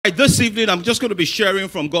This evening, I'm just going to be sharing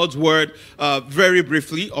from God's word very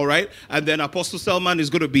briefly, all right? And then Apostle Selman is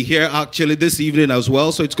going to be here actually this evening as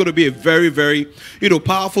well. So it's going to be a very, very,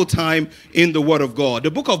 powerful time in the word of God. The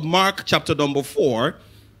book of Mark, chapter number 4.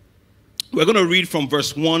 We're going to read from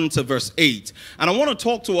verse 1 to verse 8. And I want to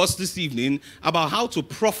talk to us this evening about how to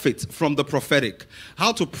profit from the prophetic.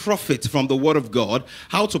 How to profit from the word of God.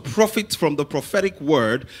 How to profit from the prophetic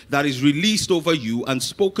word that is released over you and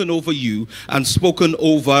spoken over you and spoken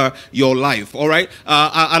over your life. All right?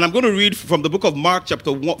 And I'm going to read from the book of Mark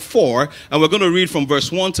chapter 4. And we're going to read from verse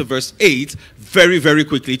 1 to verse 8 very, very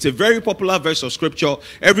quickly. It's a very popular verse of scripture.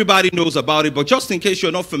 Everybody knows about it. But just in case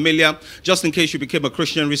you're not familiar, just in case you became a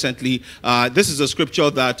Christian recently, this is a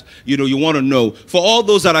scripture that you want to know. For all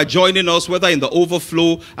those that are joining us, whether in the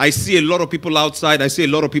overflow, I see a lot of people outside, I see a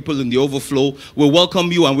lot of people in the overflow. We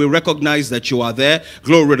welcome you and we recognize that you are there.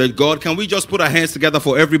 Glory to God. Can we just put our hands together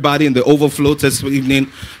for everybody in the overflow this evening?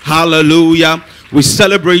 Hallelujah. We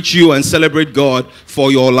celebrate you and celebrate God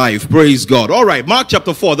for your life. Praise God. All right, Mark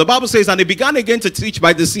chapter 4. The Bible says, and he began again to teach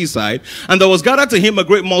by the seaside, and there was gathered to him a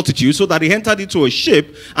great multitude, so that he entered into a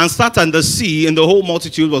ship and sat on the sea, and the whole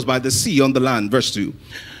multitude was by the sea on the land. Verse 2.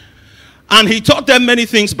 And he taught them many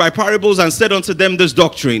things by parables, and said unto them this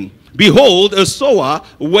doctrine. Behold, a sower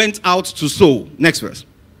went out to sow. Next verse.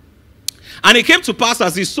 And it came to pass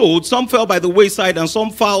as he sowed, some fell by the wayside, and some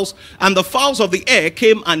fowls, and the fowls of the air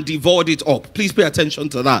came and devoured it up. Please pay attention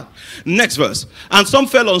to that. Next verse. And some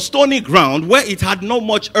fell on stony ground, where it had not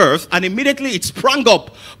much earth, and immediately it sprang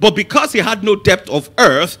up. But because it had no depth of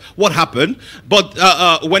earth, what happened? But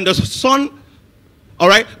when the sun... All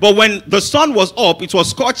right, but when the sun was up, it was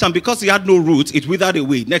scorched, and because it had no roots, it withered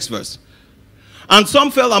away. Next verse. And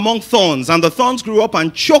some fell among thorns, and the thorns grew up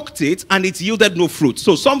and choked it, and it yielded no fruit.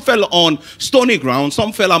 So some fell on stony ground,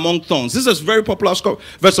 some fell among thorns. This is a very popular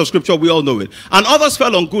verse of scripture, we all know it. And others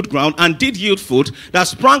fell on good ground and did yield fruit that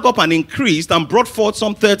sprang up and increased and brought forth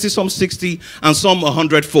some 30, some 60, and some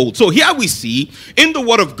 100-fold. So here we see in the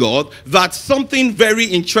word of God that something very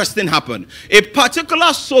interesting happened. A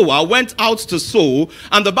particular sower went out to sow,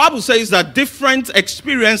 and the Bible says that different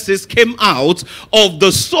experiences came out of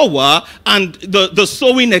the sower and the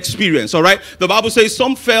sowing experience. All right, the Bible says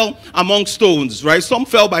some fell among stones, right? Some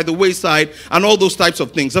fell by the wayside, and all those types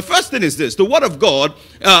of things. The first thing is this: the word of God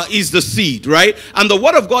is the seed, right? And the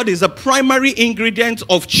word of God is a primary ingredient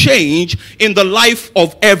of change in the life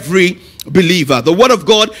of every believer. The word of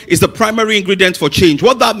God is the primary ingredient for change.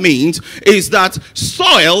 What that means is that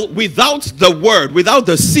soil without the word, without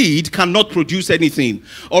the seed, cannot produce anything.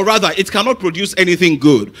 Or rather, it cannot produce anything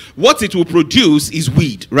good. What it will produce is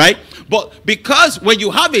weed, right? But because when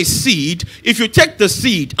you have a seed, if you take the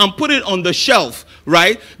seed and put it on the shelf,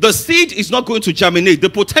 right, the seed is not going to germinate. The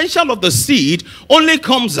potential of the seed only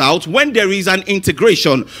comes out when there is an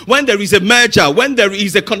integration, when there is a merger, when there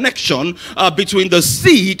is a connection between the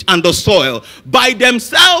seed and the soil. By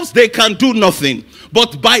themselves, they can do nothing.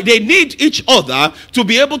 But they need each other to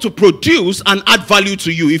be able to produce and add value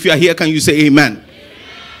to you. If you are here, can you say amen?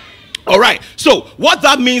 All right, so what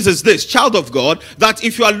that means is this, child of God, that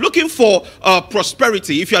if you are looking for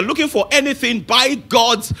prosperity, if you are looking for anything by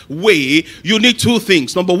God's way, you need two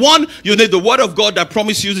things. Number one, you need the word of God that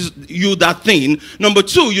promises you that thing. Number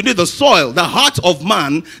two, you need the soil, the heart of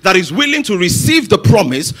man that is willing to receive the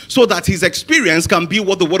promise so that his experience can be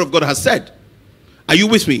what the word of God has said. Are you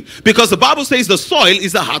with me? Because the Bible says the soil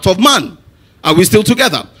is the heart of man. Are we still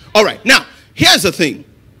together? All right, now, here's the thing.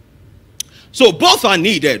 So both are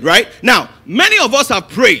needed, right? Now, many of us have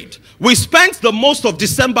prayed. We spent the most of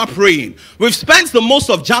December praying. We've spent the most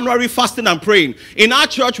of January fasting and praying. In our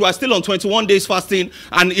church, we are still on 21 days fasting,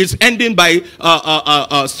 and it's ending by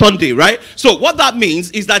Sunday, right? So what that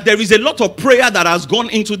means is that there is a lot of prayer that has gone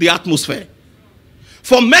into the atmosphere.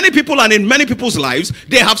 For many people and in many people's lives,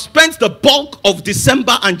 they have spent the bulk of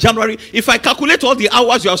December and January. If I calculate all the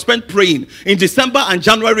hours you have spent praying in December and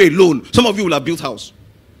January alone, some of you will have built house.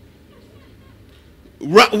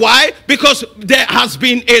 Why? Because there has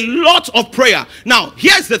been a lot of prayer. Now,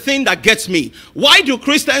 here's the thing that gets me. Why do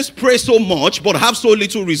Christians pray so much but have so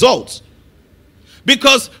little results?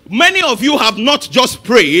 Because many of you have not just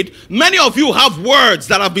prayed. Many of you have words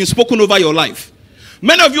that have been spoken over your life.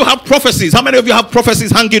 Many of you have prophecies. How many of you have prophecies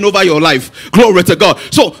hanging over your life? Glory to God.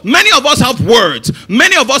 So many of us have words.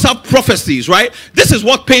 Many of us have prophecies, right? This is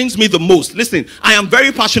what pains me the most. Listen, I am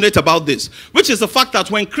very passionate about this, which is the fact that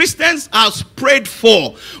when Christians are prayed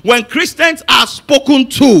for, when Christians are spoken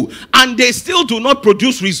to, and they still do not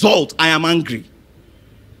produce result, I am angry.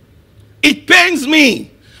 It pains me.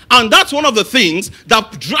 And that's one of the things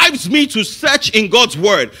that drives me to search in God's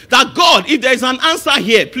word. That God, if there's an answer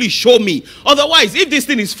here, please show me. Otherwise, if this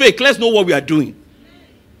thing is fake, let's know what we are doing.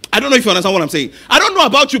 I don't know if you understand what I'm saying. I don't know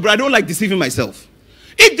about you, but I don't like deceiving myself.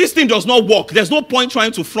 If this thing does not work, there's no point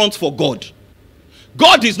trying to front for God.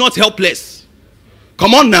 God is not helpless.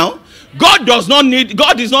 Come on now. God is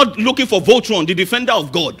not looking for Voltron, the defender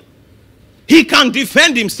of God. He can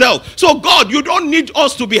defend himself. So God, you don't need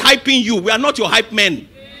us to be hyping you. We are not your hype men.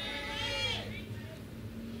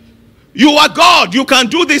 You are God. You can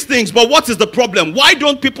do these things. But what is the problem? Why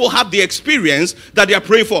don't people have the experience that they are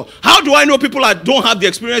praying for? How do I know people that don't have the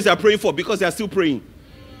experience they are praying for? Because they are still praying.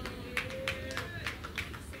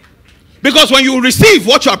 Because when you receive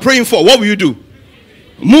what you are praying for, what will you do?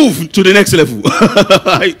 Move to the next level. Do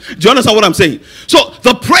you understand what I'm saying? So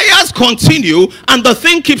the prayers continue and the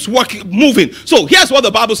thing keeps moving. So here's what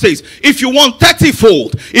the Bible says. If you want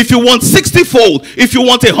 30-fold, if you want 60-fold, if you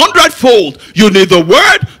want 100-fold, you need the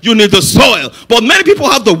word, you need the soil. But many people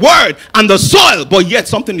have the word and the soil, but yet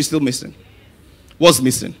something is still missing. What's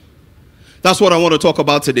missing? That's what I want to talk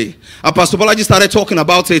about today. Pastor Bolaji started talking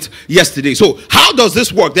about it yesterday. So how does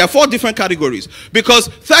this work? There are 4 different categories. Because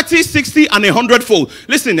 30, 60, and 100-fold.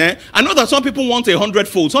 Listen, I know that some people want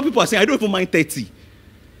 100-fold. Some people are saying, I don't even mind 30.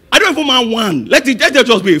 I don't even mind 1. Let it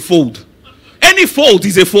just be a fold. Any fold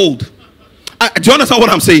is a fold. Do you understand what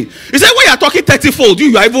I'm saying? He said, when you're talking 30-fold,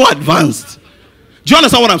 you are even advanced. Do you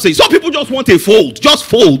understand what I'm saying? Some people just want a fold. Just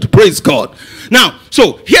fold. Praise God. Now,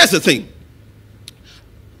 so here's the thing.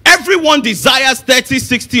 Everyone desires 30,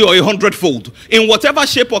 60, or 100-fold in whatever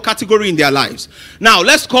shape or category in their lives. Now,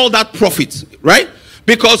 let's call that profit, right?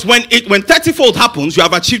 Because when 30-fold happens, you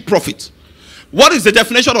have achieved profit. What is the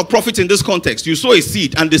definition of profit in this context? You sow a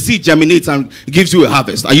seed and the seed germinates and gives you a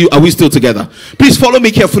harvest. Are we still together? Please follow me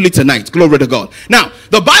carefully tonight. Glory to God. Now,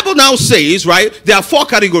 the Bible now says, right, there are 4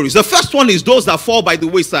 categories. The first one is those that fall by the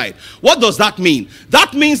wayside. What does that mean?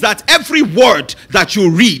 That means that every word that you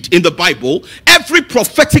read in the Bible, every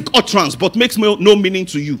prophetic utterance but makes no meaning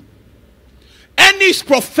to you. Any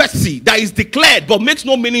prophecy that is declared but makes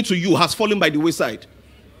no meaning to you has fallen by the wayside.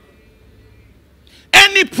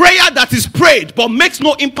 Any prayer that is prayed but makes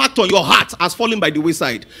no impact on your heart has fallen by the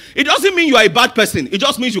wayside. It doesn't mean you are a bad person. It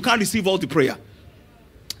just means you can't receive all the prayer.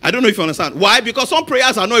 I don't know if you understand. Why? Because some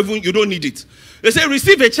prayers are not even, you don't need it. They say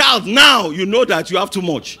receive a child now. You know that you have too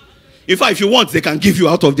much. In fact, if you want, they can give you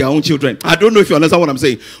out of their own children. I don't know if you understand what I'm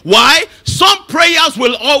saying. Why? Some prayers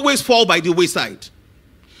will always fall by the wayside.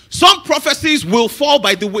 Some prophecies will fall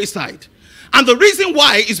by the wayside. And the reason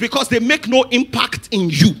why is because they make no impact in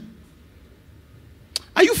you.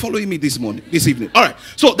 Are you following me this evening? All right.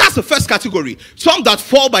 So that's the first category. Some that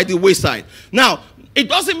fall by the wayside. Now, it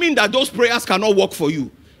doesn't mean that those prayers cannot work for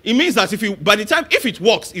you. It means that if it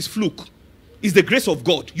works, it's fluke. It's the grace of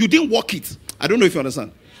God. You didn't work it. I don't know if you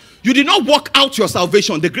understand. You did not work out your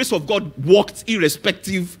salvation. The grace of God worked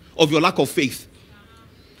irrespective of your lack of faith.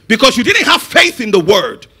 Because you didn't have faith in the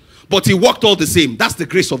word, but it worked all the same. That's the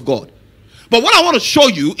grace of God. But what I want to show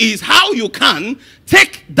you is how you can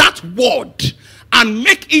take that word and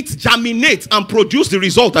make it germinate and produce the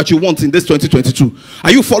result that you want in this 2022.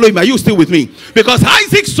 Are you following me? Are you still with me? Because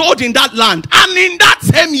Isaac sowed in that land, and in that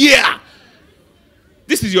same year,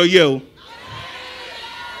 this is your year.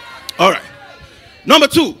 All right. Number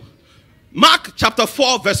 2, Mark chapter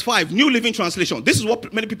 4 verse 5, New Living Translation. This is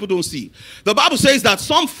what many people don't see. The Bible says that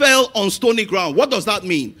some fell on stony ground. What does that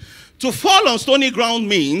mean? To fall on stony ground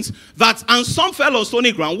means that, and some fell on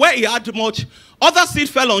stony ground where he had much. Other seed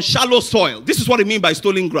fell on shallow soil. This is what it means by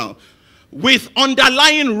stony ground. With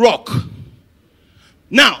underlying rock.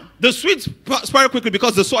 Now, the sweet spoil quickly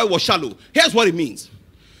because the soil was shallow. Here's what it means.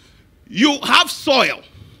 You have soil,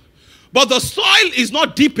 but the soil is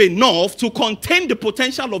not deep enough to contain the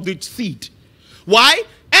potential of the seed. Why?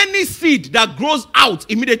 Any seed that grows out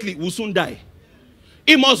immediately will soon die.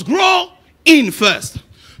 It must grow in first.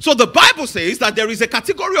 So the Bible says that there is a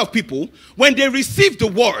category of people, when they receive the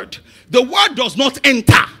word does not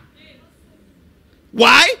enter.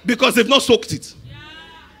 Why? Because they've not soaked it.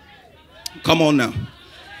 Come on now.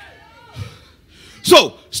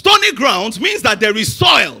 So, stony ground means that there is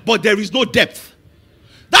soil, but there is no depth.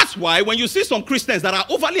 That's why when you see some Christians that are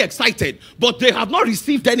overly excited, but they have not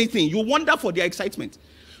received anything, you wonder for their excitement.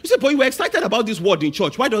 You say, but you were excited about this word in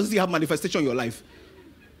church. Why doesn't it have manifestation in your life?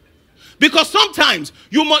 Because sometimes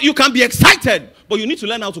you can be excited, but you need to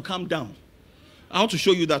learn how to calm down. I want to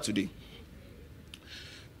show you that today.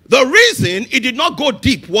 The reason it did not go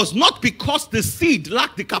deep was not because the seed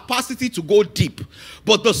lacked the capacity to go deep,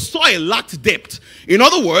 but the soil lacked depth. In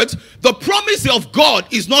other words, the promise of God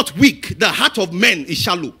is not weak. The heart of men is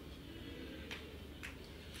shallow.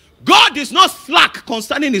 God is not slack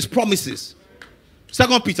concerning his promises.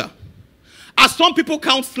 2 Peter. As some people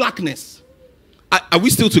count slackness. Are we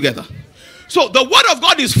still together? So the word of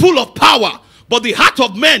God is full of power, but the heart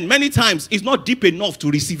of men many times is not deep enough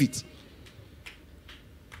to receive it.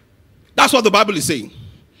 That's what the Bible is saying.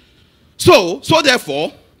 So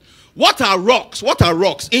therefore, what are rocks? What are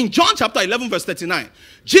rocks? In John chapter 11 verse 39,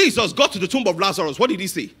 Jesus got to the tomb of Lazarus. What did he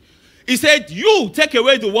say? He said, you take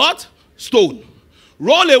away the what? Stone.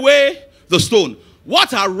 Roll away the stone.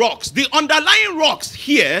 What are rocks? The underlying rocks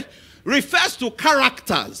here refers to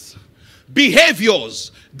characters,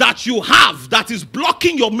 behaviors that you have that is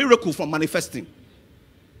blocking your miracle from manifesting.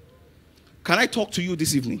 Can I talk to you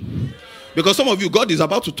this evening? Because some of you, God is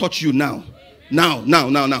about to touch you now. Now.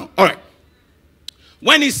 All right.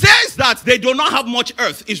 When he says that they do not have much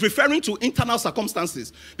earth, he's referring to internal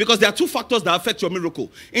circumstances. Because there are two factors that affect your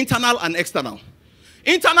miracle. Internal and external.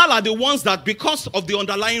 Internal are the ones that because of the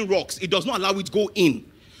underlying rocks, it does not allow it to go in.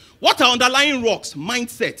 What are underlying rocks?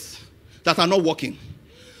 Mindsets that are not working.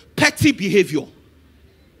 Petty behavior.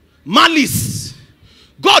 Malice.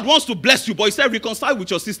 God wants to bless you, but he said reconcile with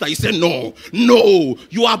your sister. He said no.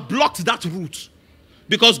 You have blocked that route.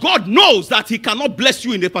 Because God knows that he cannot bless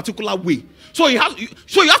you in a particular way. So you have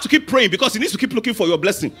to keep praying because he needs to keep looking for your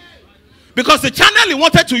blessing. Because the channel he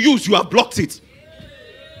wanted to use, you have blocked it.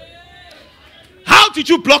 How did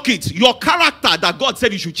you block it? Your character that God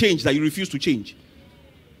said you should change, that you refuse to change.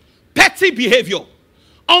 Petty behavior.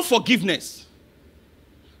 Unforgiveness.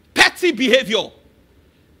 Petty behavior.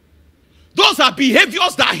 Those are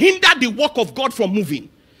behaviors that hinder the work of God from moving.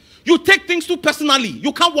 You take things too personally.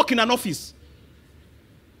 You can't work in an office.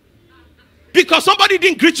 Because somebody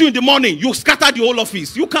didn't greet you in the morning, you scattered the whole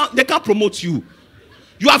office. They can't promote you.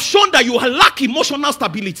 You have shown that you lack emotional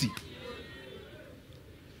stability.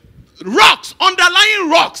 Rocks, underlying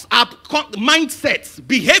rocks are mindsets,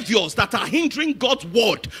 behaviors that are hindering God's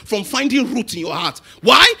word from finding root in your heart.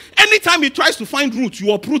 Why? Anytime it tries to find root,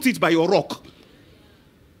 you uproot it by your rock.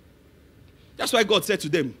 That's why God said to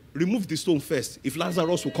them, remove the stone first, if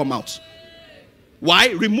Lazarus will come out. Why?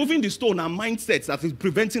 Removing the stone are mindsets that is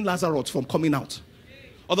preventing Lazarus from coming out.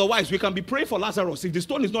 Otherwise, we can be praying for Lazarus. If the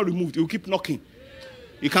stone is not removed, he will keep knocking.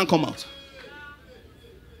 He can't come out.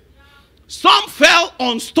 Some fell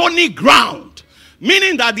on stony ground,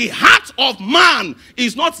 meaning that the heart of man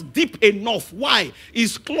is not deep enough. Why?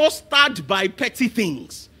 It's clustered by petty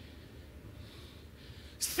things.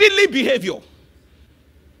 Silly behavior.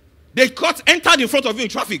 They entered in front of you in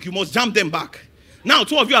traffic. You must jam them back. Now,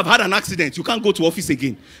 two of you have had an accident. You can't go to office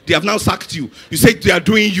again. They have now sacked you. You say they are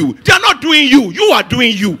doing you. They are not doing you. You are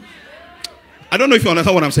doing you. I don't know if you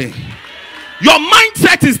understand what I'm saying. Your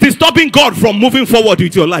mindset is disturbing God from moving forward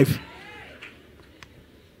with your life.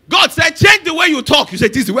 God said, change the way you talk. You say,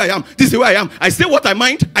 this is the way I am. This is the way I am. I say what I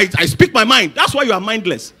mind. I speak my mind. That's why you are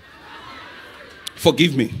mindless.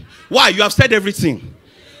 Forgive me. Why? You have said everything.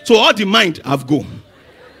 So all the mind have go.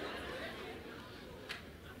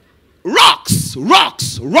 Rocks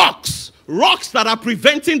that are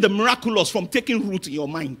preventing the miraculous from taking root in your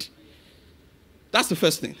mind. That's the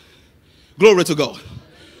first thing. Glory to God.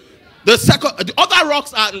 The other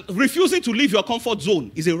rocks are refusing to leave your comfort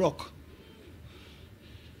zone is a rock.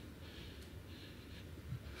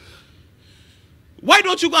 Why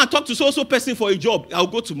don't you go and talk to so-so person for a job? I'll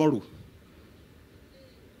go tomorrow.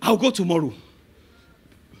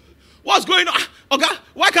 What's going on? Okay,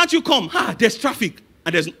 why can't you come? There's traffic.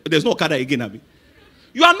 And there's no Okada again, Abi.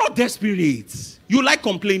 You are not desperate. You like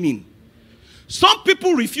complaining. Some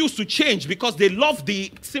people refuse to change because they love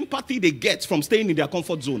the sympathy they get from staying in their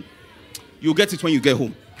comfort zone. You'll get it when you get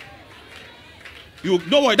home.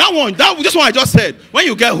 Don't worry. This one I just said. When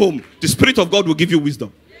you get home, the Spirit of God will give you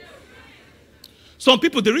wisdom. Some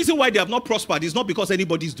people, the reason why they have not prospered is not because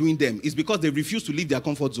anybody is doing them. It's because they refuse to leave their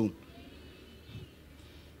comfort zone.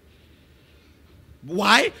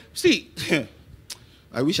 Why? See,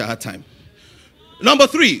 I wish I had time. Number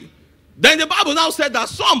 3. Then the Bible now said that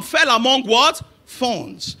some fell among what?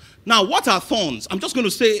 Thorns. Now, what are thorns? I'm just going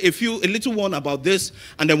to say a little one about this,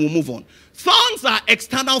 and then we'll move on. Thorns are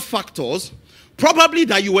external factors, probably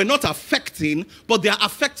that you were not affecting, but they are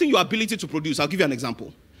affecting your ability to produce. I'll give you an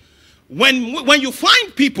example. When you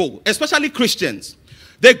find people, especially Christians,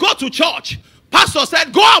 they go to church. Pastor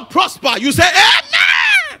said, go and prosper. You say,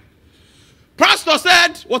 amen. Pastor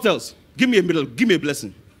said, what else? Give me a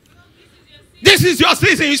blessing. This is your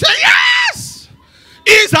season. You say, yes.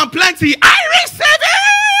 Ease and plenty. I receive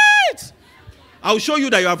it. I'll show you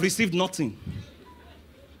that you have received nothing.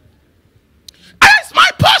 It's my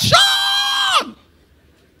portion.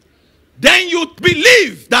 Then you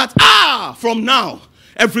believe that, from now,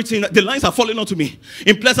 Everything, the lines are falling onto me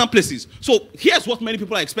in pleasant places. So here's what many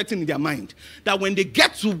people are expecting in their mind. That when they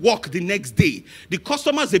get to work the next day, the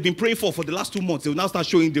customers they've been praying for the last 2 months, they will now start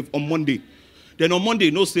showing them on Monday. Then on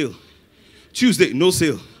Monday, no sale. Tuesday, no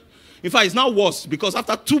sale. In fact, it's now worse because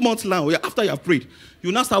after 2 months now, after you have prayed,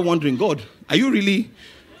 you now start wondering, God, are you really...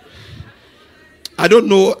 I don't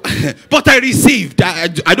know, but I received. I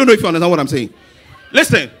don't know if you understand what I'm saying.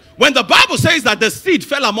 Listen, when the Bible says that the seed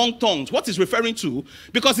fell among thorns, what is referring to?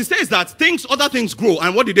 Because it says that other things grow.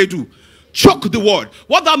 And what did they do? Choke the word.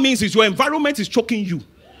 What that means is your environment is choking you.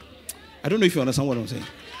 I don't know if you understand what I'm saying.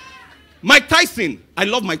 Mike Tyson, I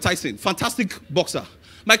love Mike Tyson, fantastic boxer.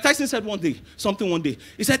 Mike Tyson said one day.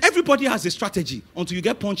 He said, everybody has a strategy until you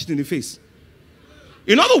get punched in the face.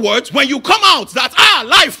 In other words, when you come out that,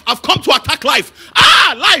 life, I've come to attack life.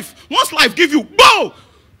 Life, once life give you,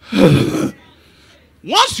 boom!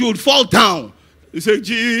 Once you fall down, you say,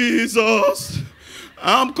 Jesus,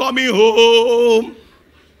 I'm coming home.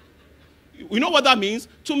 You know what that means?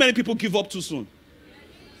 Too many people give up too soon.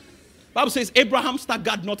 Bible says, Abraham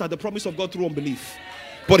staggered not at the promise of God through unbelief,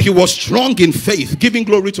 but he was strong in faith, giving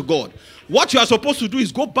glory to God. What you are supposed to do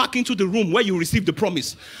is go back into the room where you received the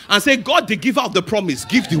promise and say, God, the giver of the promise,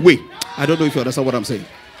 give the way. I don't know if you understand what I'm saying.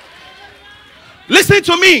 Listen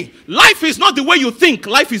to me. Life is not the way you think.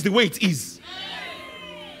 Life is the way it is.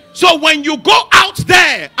 So when you go out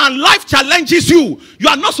there and life challenges you, you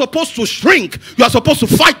are not supposed to shrink. You are supposed to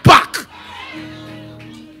fight back.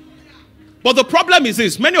 But the problem is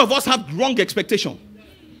this. Many of us have wrong expectation.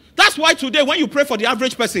 That's why today when you pray for the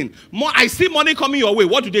average person, I see money coming your way.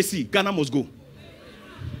 What do they see? Ghana must go.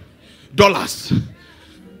 Dollars,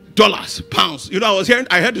 pounds. You know,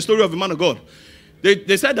 I heard the story of a man of God.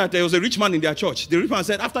 They said that there was a rich man in their church. The rich man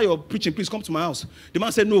said, after your preaching, please come to my house. The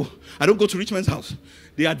man said, no, I don't go to rich man's house.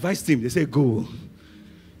 They advised him. They said, go.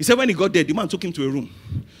 He said when he got there, the man took him to a room.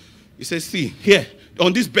 He said, see, here,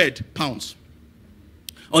 on this bed, pounds.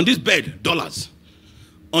 On this bed, dollars.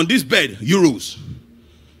 On this bed, euros.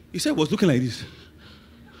 He said, was looking like this.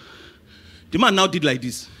 The man now did like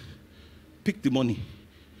this. Picked the money,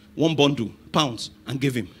 1 bundle, pounds, and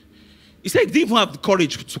gave him. He said he didn't even have the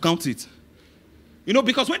courage to count it. You know,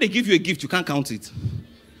 because when they give you a gift, you can't count it.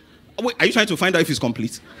 Wait, are you trying to find out if it's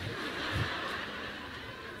complete?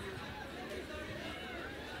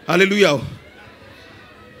 Hallelujah.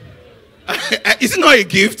 Is it not a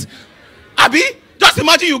gift? Abi? Just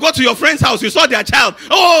imagine you go to your friend's house, you saw their child.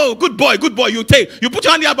 Oh, good boy, you take. You put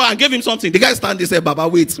your hand there and give him something. The guy stand there and say, Baba,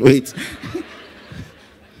 wait. It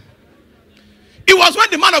was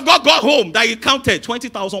when the man of God got home that he counted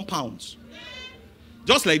 20,000 pounds.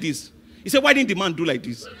 Just like this. He said, why didn't the man do like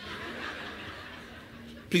this?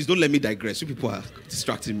 Please don't let me digress. You people are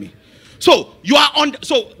distracting me. So you are on.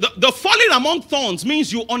 So the falling among thorns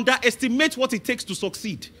means you underestimate what it takes to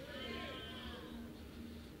succeed.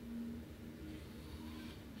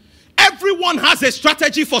 Everyone has a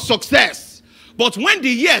strategy for success. But when the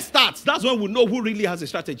year starts, that's when we know who really has a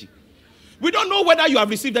strategy. We don't know whether you have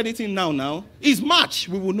received anything now. It's March,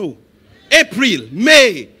 we will know. April,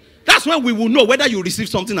 May. That's when we will know whether you receive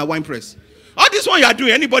something at Winepress. All this one you are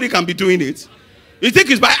doing, anybody can be doing it. You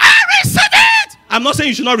think it's by, receive it. I'm not saying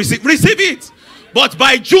you should not receive it. But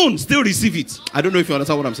by June, still receive it. I don't know if you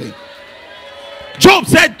understand what I'm saying. Job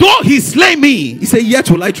said, though he slay me, he said, yet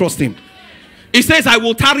will I trust him. He says, I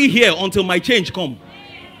will tarry here until my change come.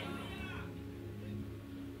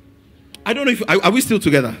 I don't know if, are we still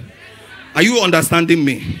together? Are you understanding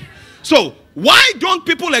me? So, why don't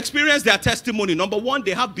people experience their testimony? Number one,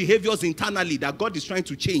 they have behaviors internally that God is trying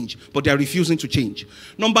to change, but they are refusing to change.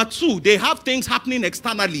 Number two, they have things happening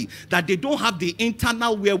externally that they don't have the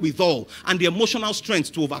internal wherewithal and the emotional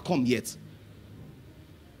strength to overcome yet.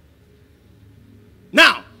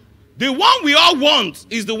 Now, the one we all want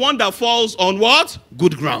is the one that falls on what?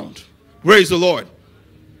 Good ground. Praise the Lord.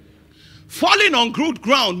 Falling on good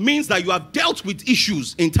ground means that you have dealt with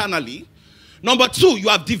issues internally. Number two, you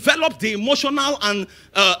have developed the emotional and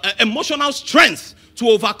emotional strength to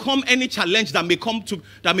overcome any challenge that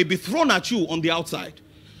may be thrown at you on the outside.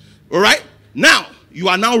 All right? Now, you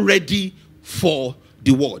are now ready for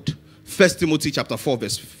the word. 1 Timothy chapter 4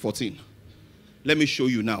 verse 14. Let me show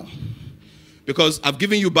you now. Because I've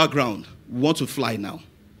given you background. We want to fly now.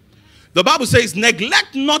 The Bible says,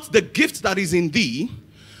 neglect not the gift that is in thee,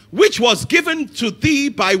 which was given to thee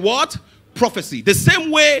by what? Prophecy. The same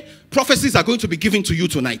way prophecies are going to be given to you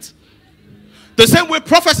tonight. The same way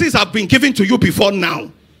prophecies have been given to you before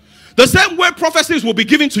now. The same way prophecies will be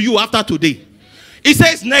given to you after today. It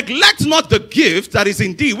says, neglect not the gift that is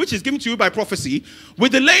in thee, which is given to you by prophecy,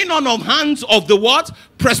 with the laying on of hands of the what?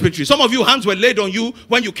 Presbytery. Some of you, hands were laid on you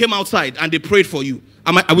when you came outside and they prayed for you.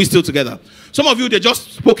 Are we still together? Some of you, they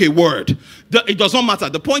just spoke a word. It does not matter.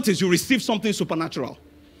 The point is you receive something supernatural.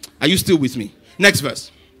 Are you still with me? Next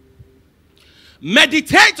verse.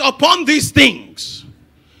 Meditate upon these things.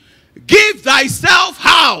 Give thyself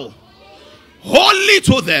how? Wholly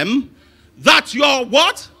to them, that your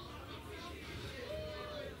what?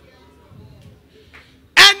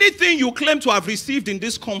 Anything you claim to have received in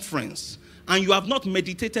this conference and you have not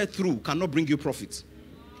meditated through cannot bring you profit.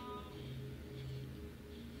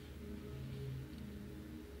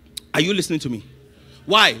 Are you listening to me?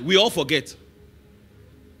 Why? We all forget.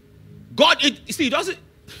 God, it doesn't.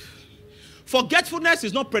 Forgetfulness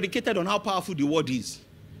is not predicated on how powerful the word is.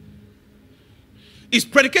 It's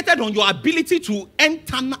predicated on your ability to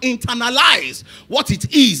internalize what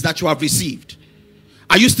it is that you have received.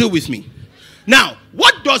 Are you still with me? Now,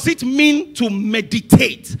 what does it mean to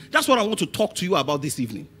meditate? That's what I want to talk to you about this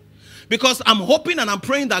evening. Because I'm hoping and I'm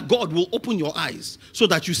praying that God will open your eyes so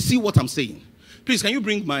that you see what I'm saying. Please, can you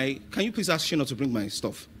please ask Shina to bring my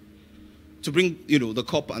stuff? To bring, the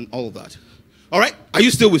cup and all of that. All right? Are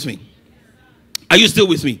you still with me? Are you still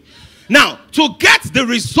with me? Now, to get the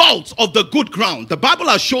results of the good ground, the Bible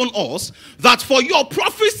has shown us that for your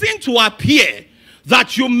prophecy to appear,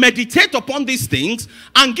 that you meditate upon these things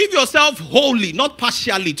and give yourself wholly, not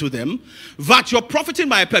partially to them, that you're profiting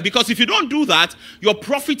by appear. Because if you don't do that, your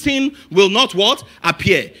profiting will not what?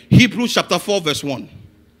 Appear. Hebrews chapter 4 verse 1.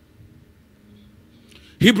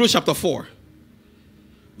 Hebrews chapter 4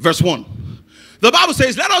 verse 1. The Bible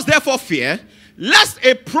says, let us therefore fear, lest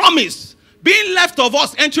a promise being left of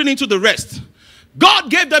us entering into the rest. God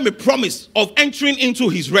gave them a promise of entering into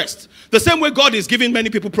his rest. The same way God is giving many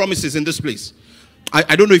people promises in this place.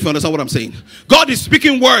 I don't know if you understand what I'm saying. God is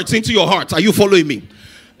speaking words into your heart. Are you following me?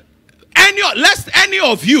 Lest any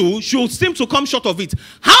of you should seem to come short of it.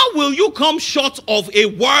 How will you come short of a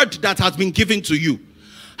word that has been given to you?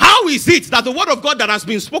 How is it that the word of God that has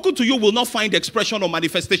been spoken to you will not find expression or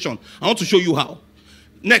manifestation? I want to show you how.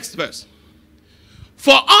 Next verse.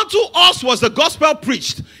 For unto us was the gospel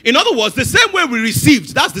preached. In other words, the same way we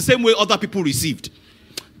received, that's the same way other people received.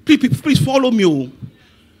 Please follow me.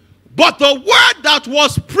 But the word that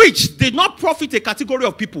was preached did not profit a category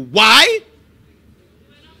of people. Why?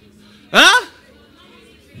 Huh?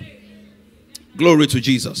 Glory to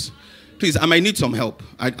Jesus. Please, I might need some help.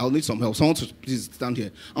 I'll need some help. Someone to please stand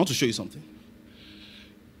here. I want to show you something.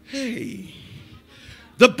 Hey.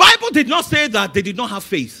 The Bible did not say that they did not have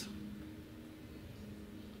faith.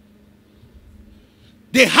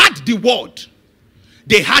 They had the word.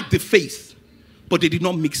 They had the faith. But they did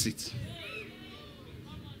not mix it.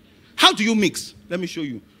 How do you mix? Let me show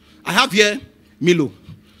you. I have here Milo.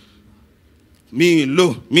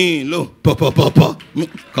 Milo. Pa.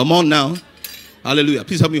 Come on now. Hallelujah.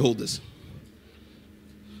 Please help me hold this.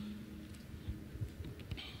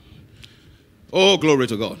 Oh, glory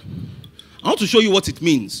to God. I want to show you what it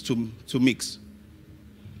means to mix.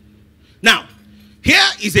 Now, here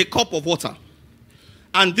is a cup of water.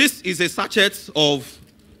 And this is a sachet of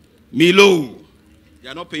Milo. You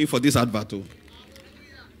are not paying for this advert, oh.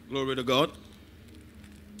 Glory to God.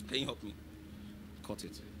 Can you help me? Cut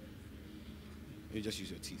it. You just use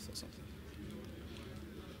your teeth or something.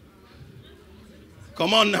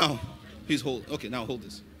 Come on now. Please hold. Okay, now hold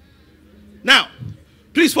this. Now,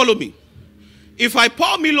 please follow me. If I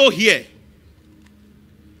pour Milo here.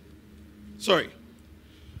 Sorry.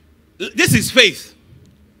 This is faith.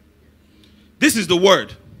 This is the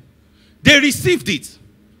word. They received it.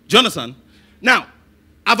 Do you understand? Now,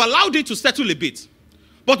 I've allowed it to settle a bit.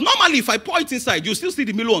 But normally, if I pour it inside, you still see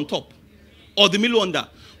the Milo on top. Or the Milo under.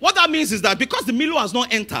 What that means is that because the Milo has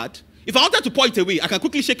not entered, if I wanted to pour it away, I can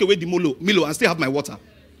quickly shake away the Milo and still have my water.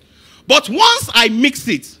 But once I mix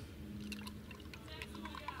it,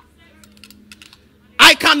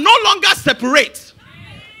 I can no longer separate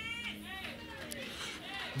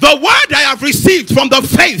the word I have received from the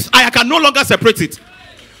faith. I can no longer separate it.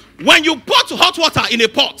 When you put hot water in a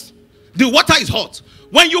pot, the water is hot.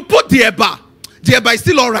 When you put the eba is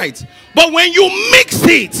still all right. But when you mix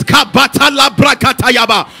it,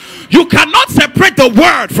 you cannot separate the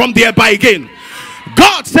word from the eba again.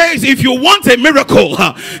 God says if you want a miracle,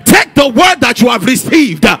 take the word that you have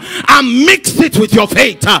received and mix it with your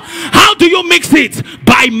faith. How do you mix it?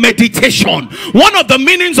 By meditation. One of the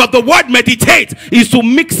meanings of the word meditate is to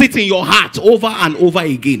mix it in your heart over and over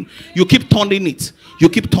again. You keep turning it. You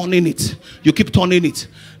keep turning it. You keep turning it.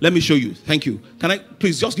 Let me show you. Thank you. Can I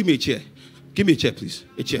please just give me a chair? Give me a chair, please.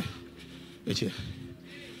 A chair. A chair.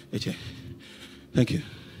 A chair. Thank you.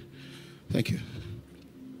 Thank you.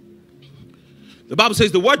 The Bible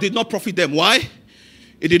says the word did not profit them. Why?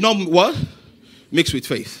 It did not what? Mix with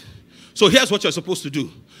faith. So here's what you're supposed to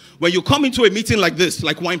do. When you come into a meeting like this,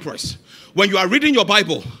 like Winepress, when you are reading your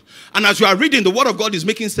Bible, and as you are reading, the word of God is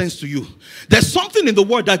making sense to you. There's something in the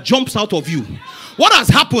word that jumps out of you. What has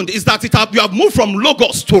happened is that you have moved from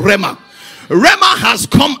Logos to Rema. Rema has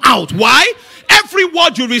come out. Why? Every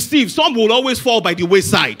word you receive, some will always fall by the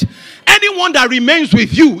wayside. Anyone that remains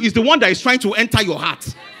with you is the one that is trying to enter your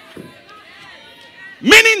heart.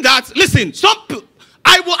 Meaning that, listen,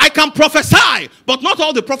 I can prophesy, but not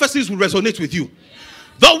all the prophecies will resonate with you.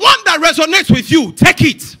 The one that resonates with you, take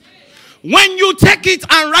it. When you take it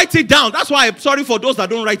and write it down, that's why I'm sorry for those that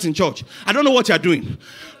don't write in church. I don't know what you're doing.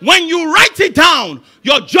 When you write it down,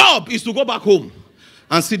 your job is to go back home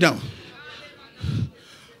and sit down.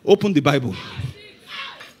 Open the Bible.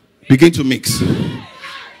 Begin to mix.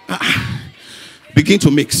 Begin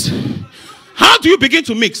to mix. How do you begin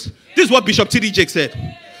to mix? This is what Bishop T.D. Jake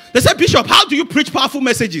said. They said, Bishop, how do you preach powerful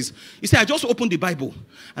messages? He said, I just open the Bible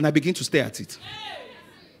and I begin to stare at it.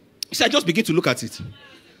 He said, I just begin to look at it.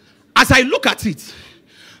 As I look at it,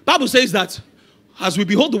 Bible says that as we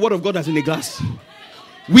behold the word of God as in a glass,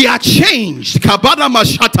 we are changed. Kabada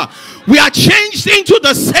Mashata. We are changed into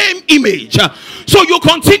the same image. So you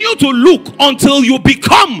continue to look until you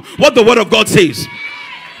become what the word of God says.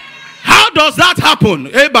 How does that happen?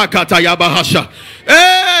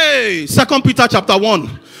 Hey, 2 Peter chapter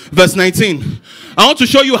 1, verse 19. I want to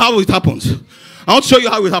show you how it happens. I want to show you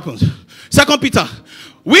how it happens. 2 Peter.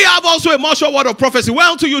 We have also a more sure word of prophecy.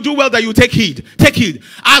 Whereunto you do well that you take heed. Take heed.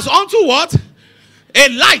 As unto what? A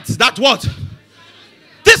light that what?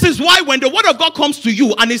 This is why when the word of God comes to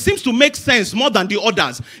you and it seems to make sense more than the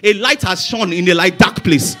others, a light has shone in a light dark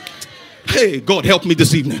place. Hey, God help me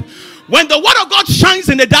this evening. When the word of God shines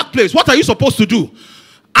in a dark place, what are you supposed to do?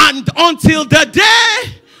 And until the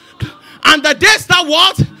day, and the day start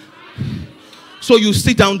what? So you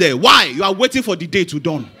sit down there. Why? You are waiting for the day to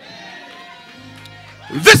dawn.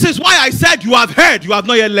 This is why I said you have heard, you have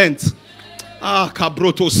not yet learned.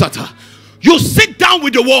 Kabroto Sata. You sit down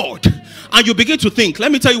with the word and you begin to think.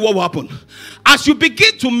 Let me tell you what will happen. As you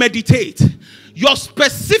begin to meditate, your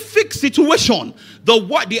specific situation,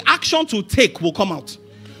 the action to take will come out.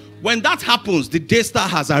 When that happens, the day star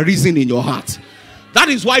has arisen in your heart. That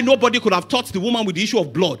is why nobody could have taught the woman with the issue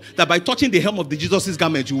of blood that by touching the hem of the Jesus'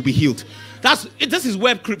 garment you will be healed. This is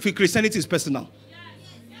where Christianity is personal.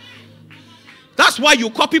 That's why you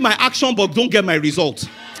copy my action but don't get my result.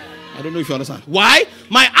 I don't know if you understand. Why?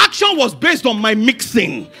 My action was based on my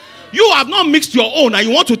mixing. You have not mixed your own and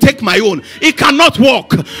you want to take my own. It cannot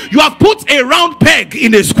work. You have put a round peg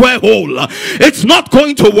in a square hole. It's not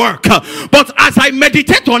going to work. But as I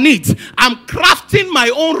meditate on it, I'm crafting my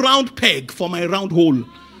own round peg for my round hole.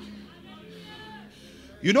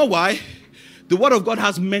 You know why? The word of God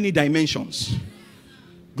has many dimensions.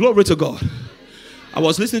 Glory to God. I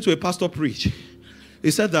was listening to a pastor preach. He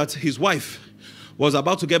said that his wife was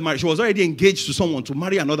about to get married. She was already engaged to someone to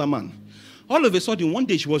marry another man. All of a sudden, one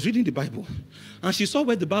day she was reading the Bible. And she saw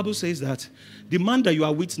where the Bible says that the man that you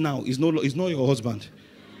are with now is not your husband.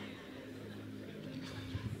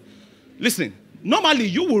 Listen, normally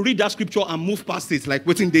you will read that scripture and move past it like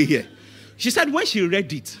waiting day here. She said when she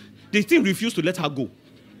read it, the thing refused to let her go.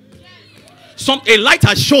 A light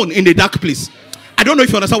has shone in the dark place. I don't know if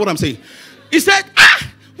you understand what I'm saying. He said,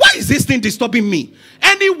 why is this thing disturbing me?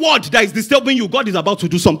 Any word that is disturbing you, God is about to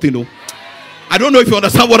do something. No? I don't know if you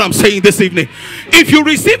understand what I'm saying this evening. If you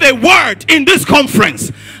receive a word in this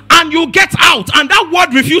conference and you get out and that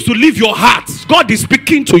word refuses to leave your heart, God is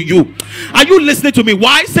speaking to you. Are you listening to me?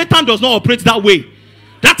 Why? Satan does not operate that way.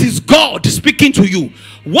 That is God speaking to you.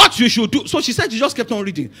 What you should do. So she said, she just kept on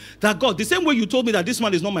reading. That God, the same way you told me that this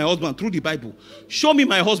man is not my husband through the Bible, show me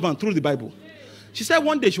my husband through the Bible. She said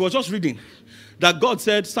one day she was just reading that God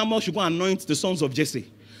said Samuel should go and anoint the sons of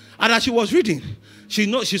Jesse. And as she was reading,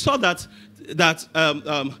 she saw that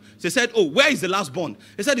they said, oh, where is the last born?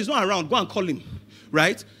 They said he's not around, go and call him.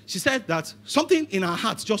 Right? She said that something in her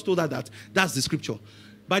heart just told her that that's the scripture.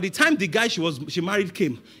 By the time the guy she married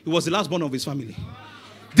came, he was the last born of his family.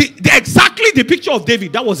 Exactly the picture of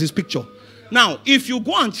David, that was his picture. Now, if you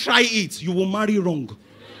go and try it, you will marry wrong.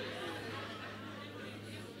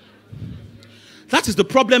 That is the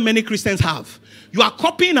problem many Christians have. You are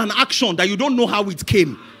copying an action that you don't know how it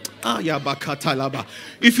came.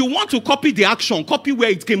 If you want to copy the action, copy where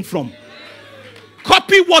it came from.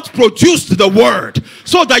 Copy what produced the word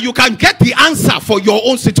so that you can get the answer for your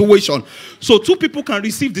own situation. So two people can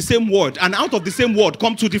receive the same word and out of the same word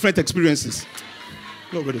come two different experiences.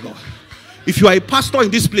 Glory to God. If you are a pastor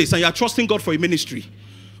in this place and you are trusting God for a ministry,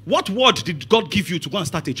 what word did God give you to go and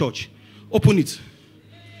start a church? Open it.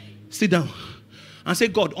 Sit down. And say,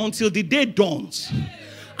 God, until the day dawns.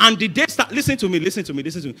 And the day start. Listen to me.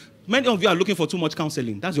 Many of you are looking for too much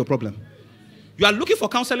counseling. That's your problem. You are looking for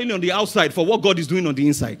counseling on the outside for what God is doing on the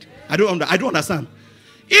inside. I don't understand.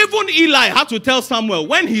 Even Eli had to tell Samuel,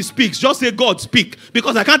 when he speaks, just say, God, speak.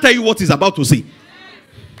 Because I can't tell you what he's about to say.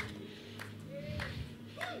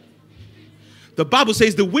 The Bible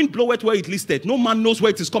says the wind bloweth where it listed. No man knows where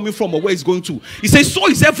it is coming from or where it's going to. He says, so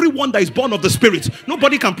is everyone that is born of the Spirit.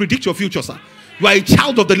 Nobody can predict your future, sir. You are a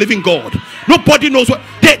child of the living God. Nobody knows what.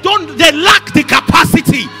 They lack the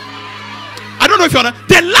capacity. I don't know if you know.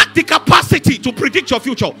 They lack the capacity to predict your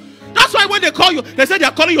future. That's why when they call you, they say they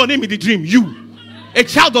are calling your name in the dream. You, a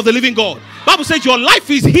child of the living God. Bible says your life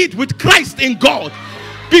is hid with Christ in God.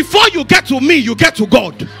 Before you get to me, you get to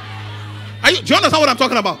God. Do you understand what I'm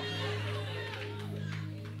talking about?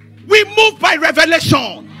 We move by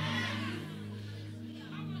revelation.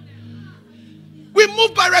 We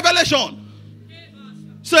move by revelation.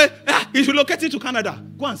 Say, he's relocating to Canada.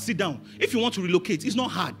 Go and sit down. If you want to relocate, it's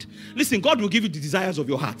not hard. Listen, God will give you the desires of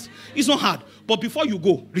your heart. It's not hard. But before you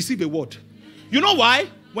go, receive a word. You know why?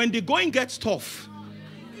 When the going gets tough,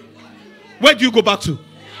 where do you go back to?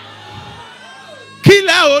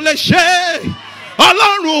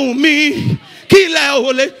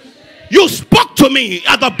 You spoke to me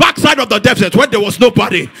at the backside of the desert when there was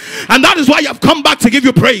nobody. And that is why I have come back to give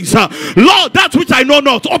you praise. Lord, that which I know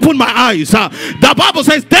not, open my eyes. The Bible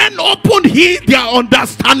says, then opened he their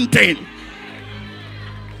understanding. It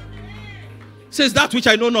says, that which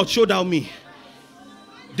I know not, show thou me.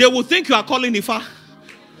 They will think you are calling Ifa.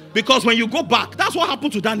 Because when you go back, that's what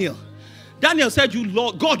happened to Daniel. Daniel said, you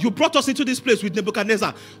Lord, God, you brought us into this place with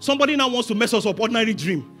Nebuchadnezzar. Somebody now wants to mess us up. Ordinary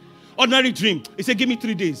dream. Ordinary dream. He said, give me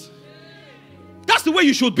 3 days. That's the way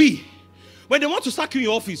you should be. When they want to sack you in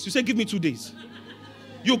your office, you say, give me 2 days.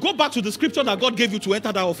 You go back to the scripture that God gave you to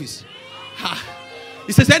enter that office.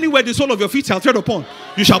 He says, anywhere the sole of your feet shall tread upon,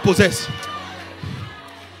 you shall possess.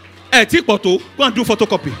 Take photo, go and do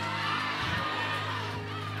photocopy.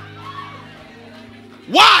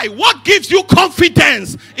 Why? What gives you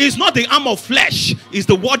confidence is not the arm of flesh, it's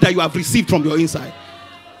the word that you have received from your inside.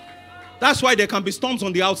 That's why there can be storms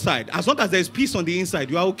on the outside. As long as there is peace on the inside,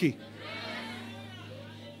 you are okay.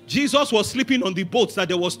 Jesus was sleeping on the boat that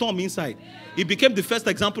there was storm inside. He became the first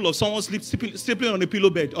example of someone sleeping on a pillow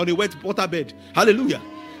bed, on a wet water bed. Hallelujah.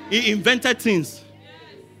 He invented things.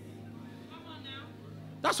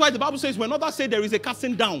 That's why the Bible says when others say there is a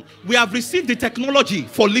casting down, we have received the technology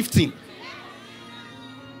for lifting.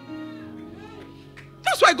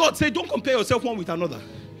 That's why God said don't compare yourself one with another.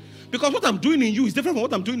 Because what I'm doing in you is different from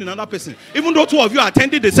what I'm doing in another person. Even though two of you are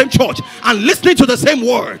attending the same church and listening to the same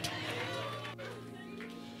word.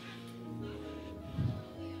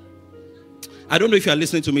 I don't know if you are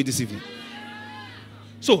listening to me this evening.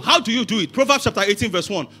 So how do you do it? Proverbs chapter 18 verse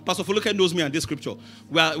 1. Pastor Foluke knows me and this scripture.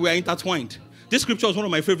 We are intertwined. This scripture is one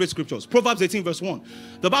of my favorite scriptures. Proverbs 18 verse 1.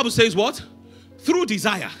 The Bible says what? Through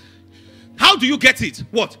desire. How do you get it?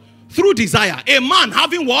 What? Through desire. A man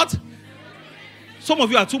having what? Some of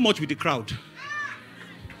you are too much with the crowd.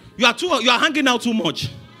 You are hanging out too much.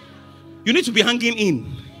 You need to be hanging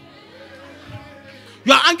in.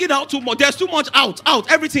 You are hanging out too much. There's too much out.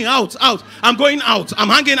 Everything out. I'm going out. I'm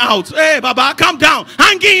hanging out. Hey, Baba, calm down.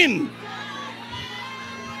 Hang in.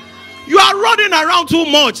 You are running around too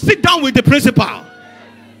much. Sit down with the principal.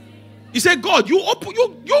 You say, God, you were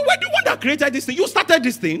the one that created this thing. You started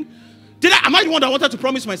this thing. Am I the one that wanted to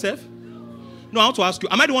promise myself? No, I want to ask you.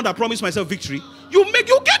 Am I the one that promised myself victory? You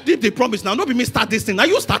get the promise now. Don't be me start this thing. Now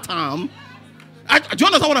you start. Do you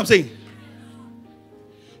understand what I'm saying?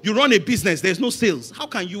 You run a business, there's no sales. How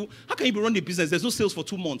can you be running a business, there's no sales for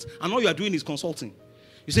 2 months, and all you are doing is consulting?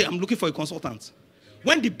 You say, I'm looking for a consultant.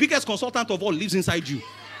 When the biggest consultant of all lives inside you,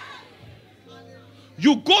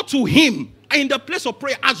 you go to him in the place of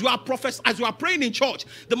prayer as you are praying in church.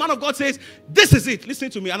 The man of God says, this is it. Listen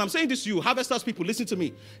to me. And I'm saying this to you, Harvesters people, listen to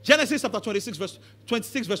me. Genesis chapter 26 verse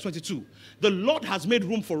 22. The Lord has made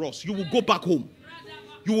room for us. You will go back home.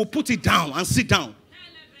 You will put it down and sit down.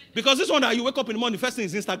 Because this one that you wake up in the morning, first thing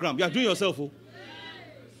is Instagram. You are doing yourself. Oh.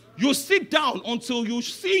 You sit down until you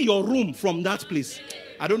see your room from that place.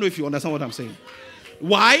 I don't know if you understand what I'm saying.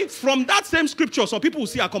 Why? From that same scripture, some people will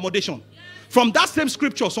see accommodation. From that same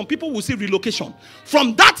scripture, some people will see relocation.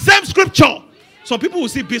 From that same scripture, some people will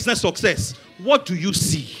see business success. What do you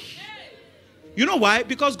see? You know why?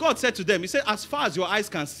 Because God said to them, he said, as far as your eyes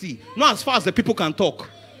can see, not as far as the people can talk.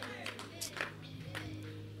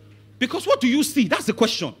 Because what do you see? That's the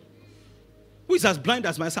question. Who is as blind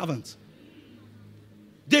as my servant?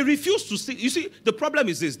 They refuse to sit. You see, the problem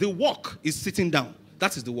is this. The walk is sitting down.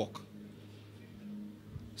 That is the walk.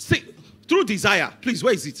 See, through desire. Please,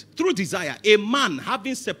 where is it? Through desire. A man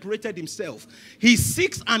having separated himself. He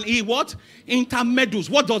seeks and he what? Intermeddles.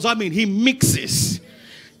 What does that mean? He mixes.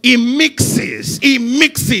 He mixes. He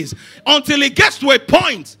mixes. Until he gets to a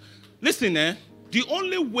point. Listen, the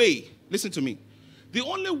only way, listen to me. The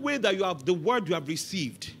only way that you have the word you have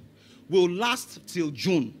received will last till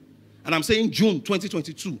June. And I'm saying June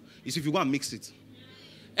 2022 is if you go and mix it.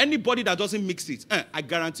 Anybody that doesn't mix it, I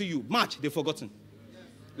guarantee you, March, they've forgotten.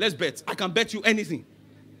 Let's bet. I can bet you anything.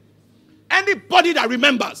 Anybody that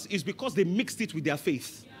remembers is because they mixed it with their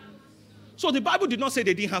faith. So the Bible did not say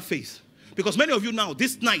they didn't have faith. Because many of you now,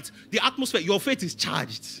 this night, the atmosphere, your faith is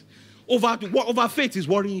charged. Over faith is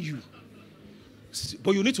worrying you.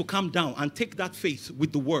 But you need to calm down and take that faith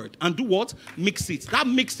with the word. And do what? Mix it. That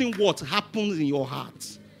mixing what happens in your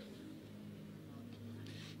heart.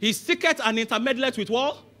 He seeketh and intermeddleth with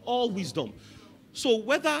what? All wisdom. So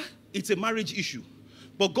whether it's a marriage issue,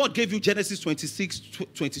 but God gave you Genesis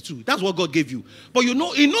 26:22. That's what God gave you. But you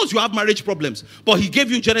know, he knows you have marriage problems. But he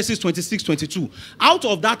gave you Genesis 26:22. Out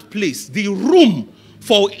of that place, the room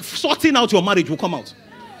for sorting out your marriage will come out.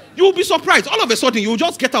 You will be surprised. All of a sudden, you will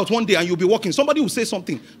just get out one day and you'll be walking. Somebody will say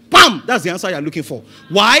something. Bam! That's the answer you're looking for.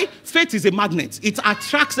 Why? Faith is a magnet. It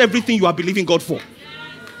attracts everything you are believing God for.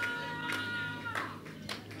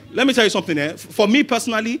 Let me tell you something. For me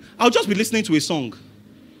personally, I'll just be listening to a song.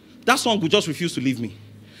 That song will just refuse to leave me.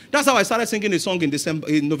 That's how I started singing a song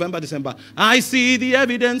in November, December. I see the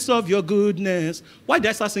evidence of your goodness. Why did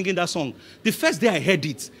I start singing that song? The first day I heard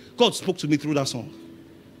it, God spoke to me through that song.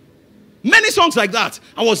 Many songs like that.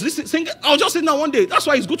 I was listening, singing. I was just sitting down one day. That's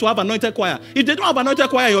why it's good to have anointed choir. If they don't have anointed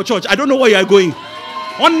choir in your church, I don't know where you are going.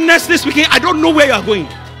 Honestly speaking, I don't know where you are going.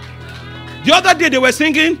 The other day they were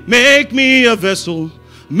singing, make me a vessel,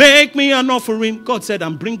 make me an offering. God said,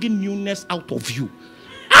 I'm bringing newness out of you.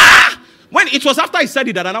 When it was after he said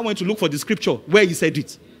it that I went to look for the scripture where he said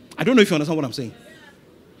it. I don't know if you understand what I'm saying.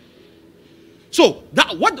 So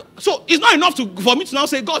it's not enough for me to now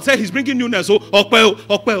say God said he's bringing newness. So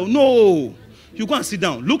okpel. No. You go and sit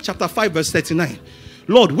down. Luke chapter 5 verse 39.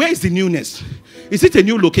 Lord, where is the newness? Is it a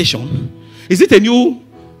new location? Is it a new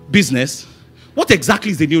business? What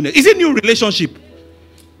exactly is the newness? Is it a new relationship?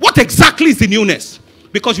 What exactly is the newness?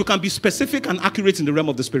 Because you can be specific and accurate in the realm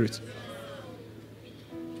of the spirit.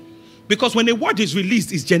 Because when a word is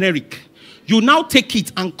released, it's generic. You now take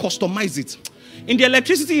it and customize it. In the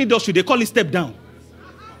electricity industry, they call it step down.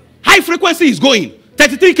 High frequency is going.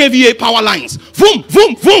 33 kVA power lines. Boom,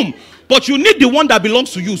 boom, boom. But you need the one that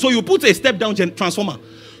belongs to you. So you put a step down transformer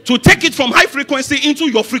to take it from high frequency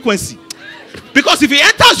into your frequency. Because if it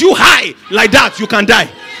enters you high like that, you can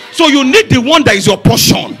die. So you need the one that is your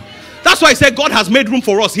portion. That's why I said God has made room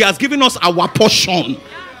for us. He has given us our portion.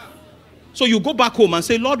 So you go back home and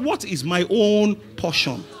say, Lord, what is my own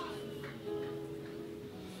portion?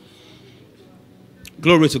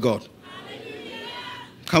 Glory to God.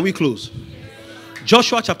 Can we close?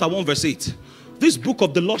 Joshua chapter 1 verse 8. This book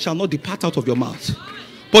of the law shall not depart out of your mouth,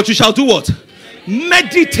 but you shall do what?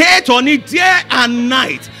 Meditate on it day and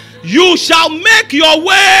night. You shall make your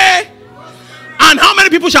way. And how many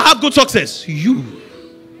people shall have good success? You.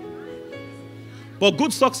 But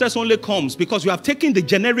good success only comes because you have taken the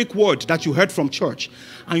generic word that you heard from church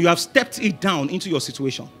and you have stepped it down into your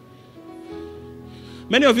situation.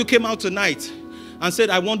 Many of you came out tonight and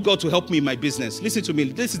said, I want God to help me in my business. Listen to me.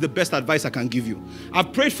 This is the best advice I can give you.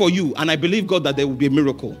 I've prayed for you and I believe God that there will be a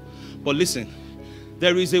miracle. But listen,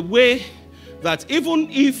 there is a way that even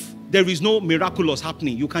if there is no miraculous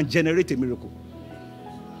happening, you can generate a miracle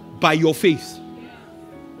by your faith.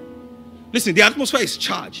 Listen, the atmosphere is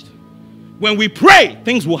charged. When we pray,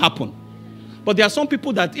 things will happen. But there are some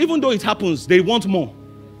people that even though it happens, they want more.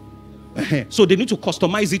 So they need to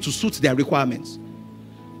customize it to suit their requirements.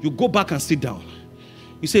 You go back and sit down.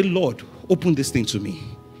 You say, Lord, open this thing to me.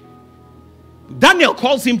 Daniel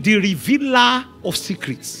calls him the revealer of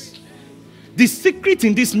secrets. The secret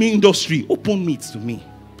in this industry, open it to me.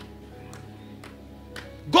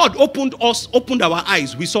 God opened our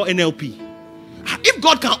eyes. We saw NLP. If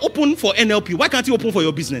God can open for NLP, why can't he open for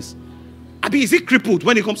your business? Is he crippled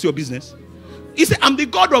when it comes to your business? He said, I'm the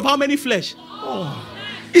God of how many flesh? Oh.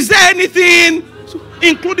 Is there anything,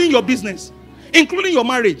 including your business, including your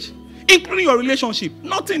marriage, including your relationship?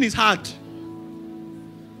 Nothing is hard.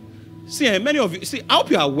 See, many of you, I hope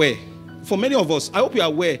you are aware. For many of us, I hope you are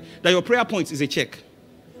aware that your prayer point is a check.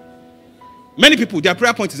 Many people, their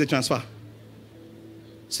prayer point is a transfer.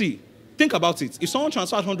 See, think about it. If someone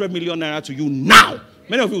transfers 100 million naira to you now,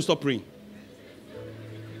 many of you will stop praying.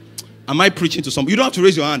 Am I preaching to somebody? You don't have to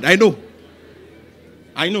raise your hand. I know.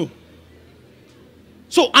 I know.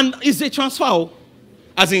 So, and it's a transfer,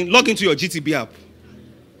 as in log into your GTB app.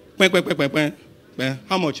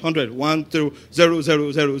 How much? 100. 1 0 0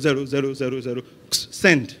 0 0 0 0 0 0.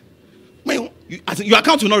 Send. Your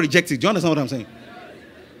account will not reject it. Do you understand what I'm saying?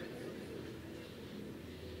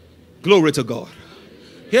 Glory to God.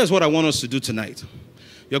 Here's what I want us to do tonight.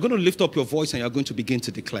 You're going to lift up your voice and you're going to begin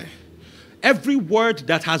to declare. Every word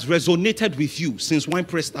that has resonated with you since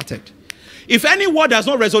Winepress started. If any word has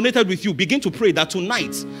not resonated with you, begin to pray that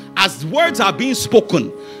tonight, as words are being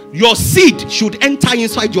spoken, your seed should enter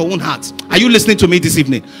inside your own heart. Are you listening to me this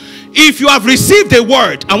evening? If you have received a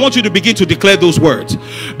word, I want you to begin to declare those words.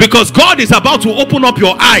 Because God is about to open up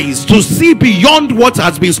your eyes to see beyond what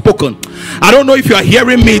has been spoken. I don't know if you are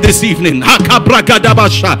hearing me this evening.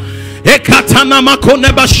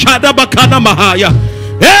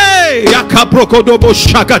 Hey, yakabrokodobo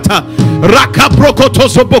shakata,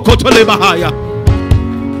 rakabrokotosobokotolebahaya.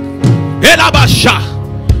 Elabasha.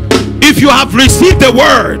 If you have received the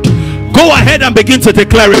word, go ahead and begin to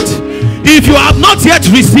declare it. If you have not yet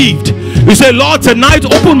received, you say, Lord, tonight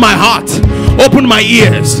open my heart, open my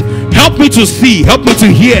ears, help me to see, help me to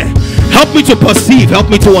hear, help me to perceive,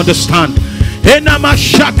 help me to understand. Enama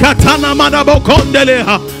shakatana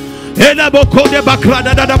manabokondeleha, enabokode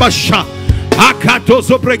bakradadadabasha. Akato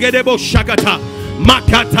sopregedebo shakata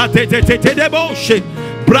makata tetetetebo she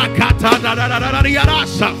brakata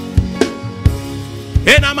darararararasa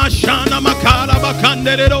enamashana makala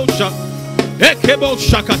bakanderedosha ekebo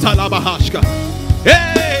shakata labahashka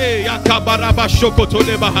hey yakabaraba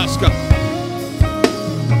shokotole bahaska.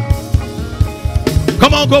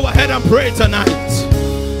 Come on, go ahead and pray tonight.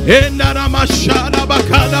 Enamashana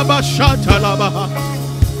bakala bashata labaha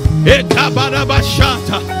ekabaraba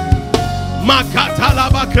shata.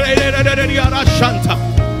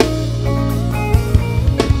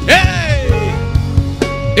 Hey,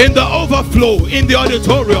 in the overflow, in the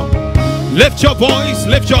auditorium, lift your voice,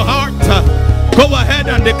 lift your heart. Go ahead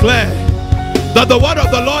and declare that the word of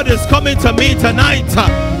the Lord is coming to me tonight.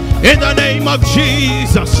 In the name of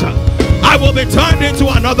Jesus, I will be turned into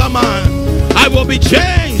another man. I will be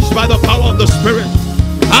changed by the power of the Spirit.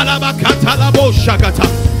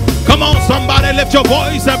 Come on, somebody, lift your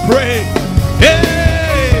voice and pray.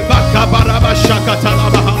 Hey, bakabaraba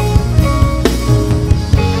shakatalabaha.